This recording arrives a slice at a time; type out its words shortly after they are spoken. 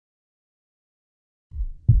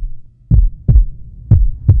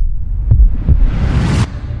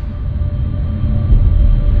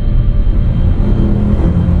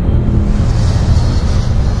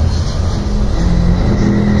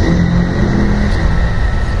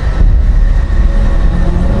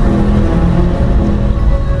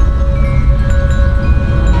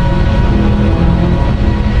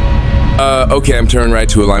Okay, I'm turning right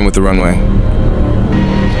to align with the runway.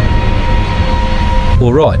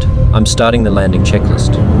 All right, I'm starting the landing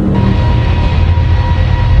checklist.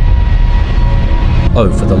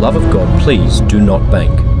 Oh, for the love of God, please do not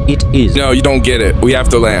bank. It is. No, you don't get it. We have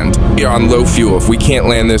to land. We're on low fuel. If we can't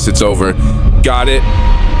land this, it's over. Got it?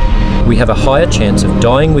 We have a higher chance of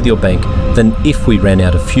dying with your bank than if we ran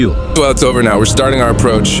out of fuel. Well, it's over now. We're starting our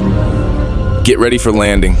approach. Get ready for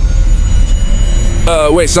landing.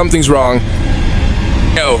 Wait, something's wrong.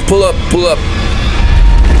 Yo, pull up, pull up.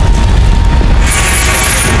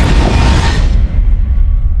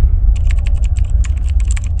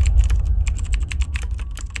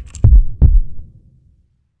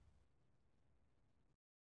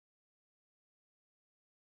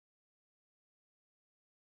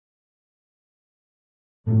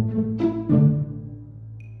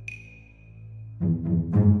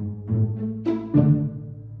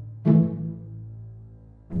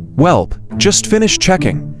 Welp, just finished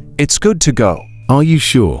checking. It's good to go. Are you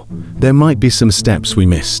sure? There might be some steps we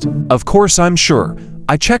missed. Of course I'm sure.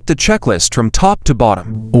 I checked the checklist from top to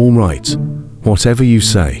bottom. All right. Whatever you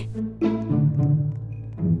say.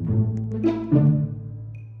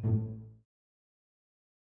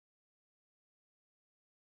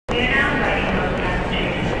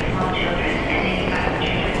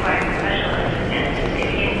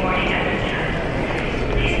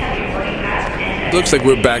 Looks like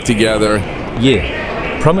we're back together.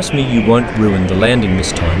 Yeah. Promise me you won't ruin the landing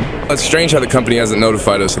this time. It's strange how the company hasn't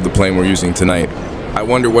notified us of the plane we're using tonight. I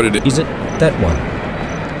wonder what it is. Is it that one?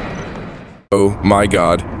 Oh my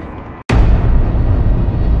God.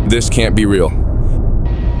 This can't be real.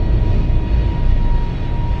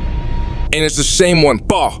 And it's the same one.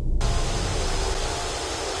 Bah!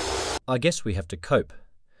 I guess we have to cope.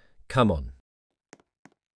 Come on.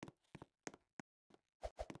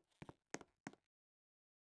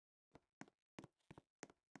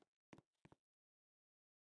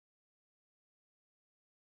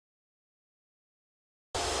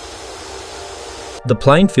 The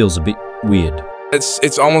plane feels a bit weird.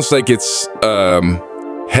 It's almost like it's,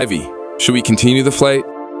 heavy. Should we continue the flight?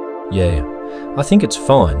 Yeah, I think it's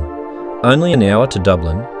fine. Only an hour to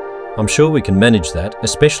Dublin. I'm sure we can manage that,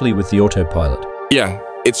 especially with the autopilot. Yeah,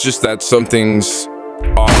 it's just that something's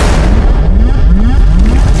off.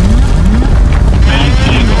 Bank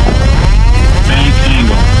angle. Bank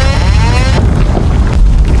angle.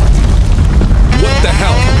 What the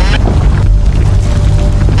hell?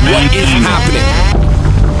 What is happening?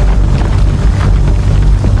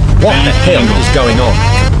 What the hell is going on?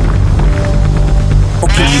 Oh,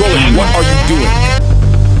 control it. What are you doing?